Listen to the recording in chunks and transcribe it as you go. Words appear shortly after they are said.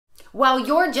While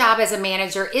your job as a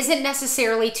manager isn't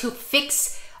necessarily to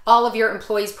fix all of your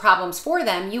employees' problems for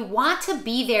them, you want to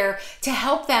be there to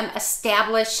help them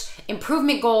establish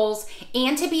improvement goals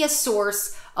and to be a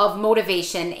source of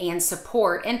motivation and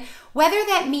support. And whether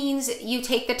that means you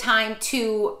take the time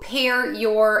to pair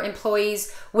your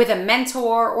employees with a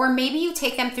mentor, or maybe you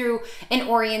take them through an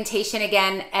orientation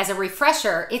again as a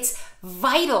refresher, it's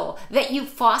vital that you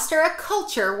foster a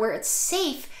culture where it's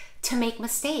safe to make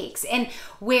mistakes and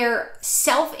where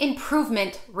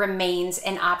self-improvement remains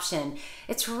an option.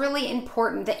 It's really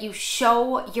important that you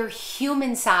show your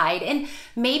human side, and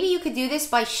maybe you could do this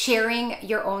by sharing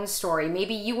your own story.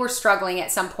 Maybe you were struggling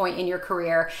at some point in your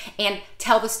career and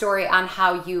tell the story on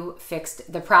how you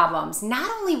fixed the problems. Not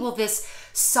only will this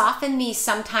soften these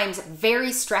sometimes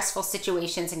very stressful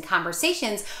situations and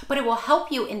conversations, but it will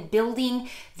help you in building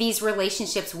these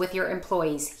relationships with your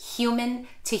employees, human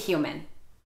to human.